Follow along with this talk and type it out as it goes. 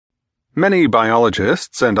Many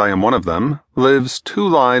biologists, and I am one of them, lives two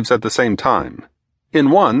lives at the same time. In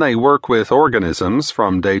one, they work with organisms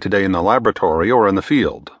from day to day in the laboratory or in the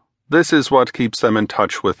field. This is what keeps them in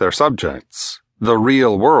touch with their subjects, the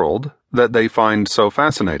real world, that they find so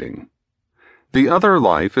fascinating. The other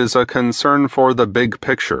life is a concern for the big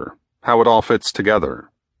picture, how it all fits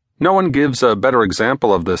together. No one gives a better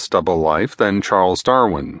example of this double life than Charles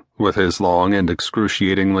Darwin, with his long and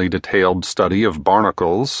excruciatingly detailed study of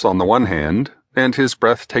barnacles on the one hand, and his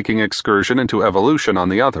breathtaking excursion into evolution on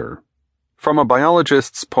the other. From a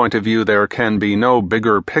biologist's point of view, there can be no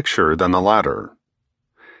bigger picture than the latter.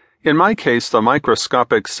 In my case, the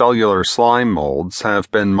microscopic cellular slime molds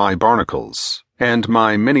have been my barnacles, and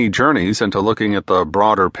my many journeys into looking at the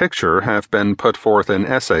broader picture have been put forth in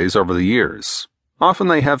essays over the years. Often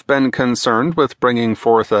they have been concerned with bringing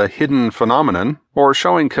forth a hidden phenomenon or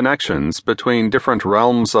showing connections between different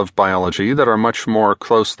realms of biology that are much more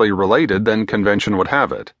closely related than convention would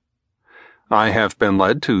have it. I have been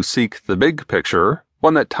led to seek the big picture,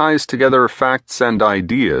 one that ties together facts and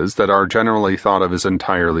ideas that are generally thought of as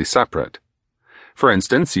entirely separate. For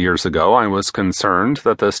instance, years ago I was concerned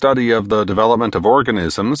that the study of the development of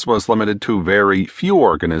organisms was limited to very few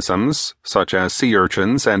organisms, such as sea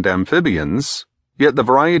urchins and amphibians, yet the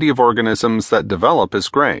variety of organisms that develop is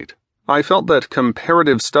great. I felt that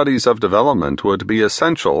comparative studies of development would be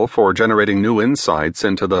essential for generating new insights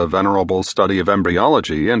into the venerable study of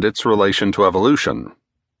embryology and its relation to evolution.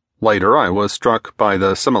 Later, I was struck by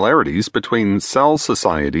the similarities between cell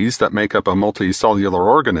societies that make up a multicellular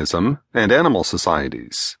organism and animal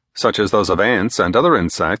societies, such as those of ants and other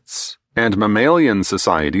insects, and mammalian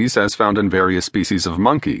societies as found in various species of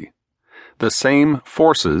monkey. The same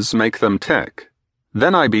forces make them tick.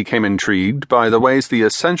 Then I became intrigued by the ways the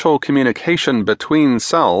essential communication between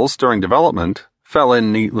cells during development fell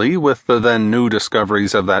in neatly with the then new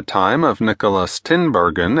discoveries of that time of Nicholas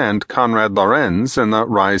Tinbergen and Konrad Lorenz in the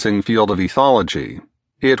rising field of ethology.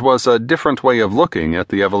 It was a different way of looking at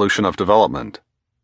the evolution of development.